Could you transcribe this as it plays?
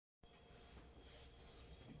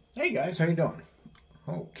Hey guys, how you doing?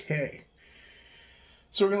 Okay,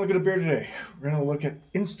 so we're gonna look at a beer today. We're gonna look at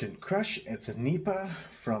Instant Crush. It's a NEPA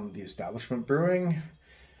from the Establishment Brewing,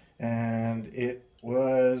 and it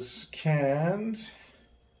was canned,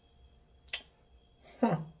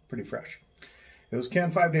 pretty fresh. It was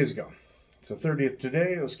canned 5 days ago. It's the 30th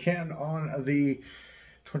today. It was canned on the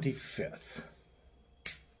 25th.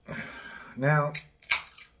 Now,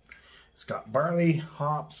 it's got barley,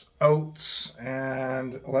 hops, oats,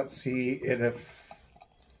 and let's see if,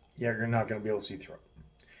 yeah, you're not going to be able to see through it.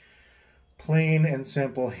 Plain and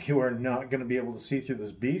simple, you are not going to be able to see through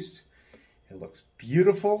this beast. It looks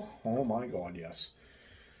beautiful. Oh my God, yes.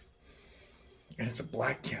 And it's a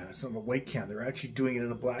black can. It's not a white can. They're actually doing it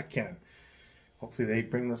in a black can. Hopefully they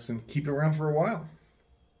bring this and keep it around for a while.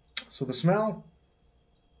 So the smell,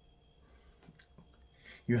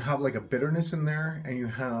 you have like a bitterness in there, and you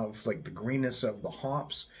have like the greenness of the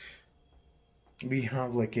hops. We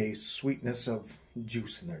have like a sweetness of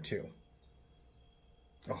juice in there too.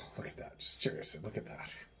 Oh, look at that. Just seriously, look at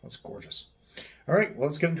that. That's gorgeous. All right, well,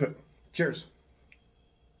 let's get into it. Cheers.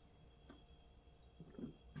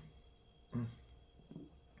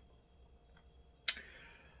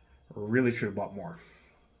 Really should have bought more.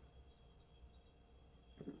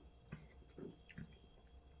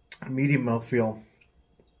 Medium mouthfeel.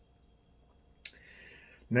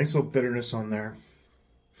 Nice little bitterness on there.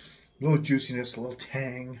 A little juiciness, a little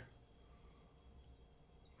tang.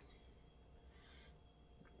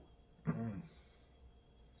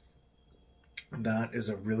 That is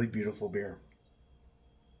a really beautiful beer.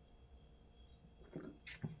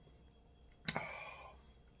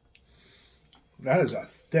 That is a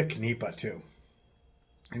thick NEPA too.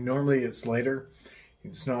 And normally it's lighter.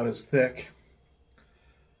 It's not as thick.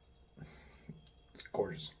 It's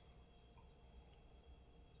gorgeous.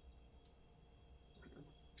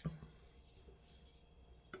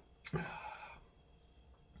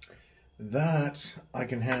 That I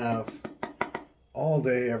can have all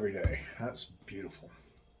day, every day. That's beautiful.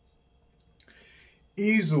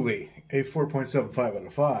 Easily a 4.75 out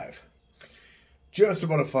of 5. Just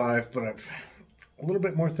about a 5, but I've a little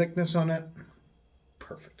bit more thickness on it.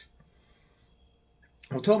 Perfect.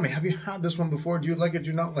 Well, tell me, have you had this one before? Do you like it?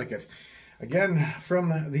 Do you not like it? Again,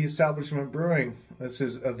 from the Establishment Brewing, this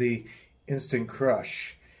is the Instant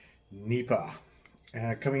Crush NEPA.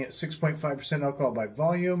 Coming at 6.5% alcohol by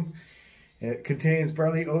volume. It contains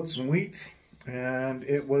barley, oats, and wheat. And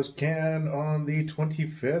it was canned on the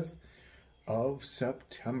 25th of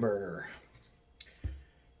September.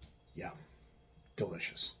 Yeah,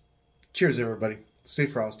 delicious. Cheers, everybody. Stay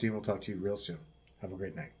frosty, and we'll talk to you real soon. Have a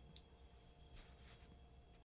great night.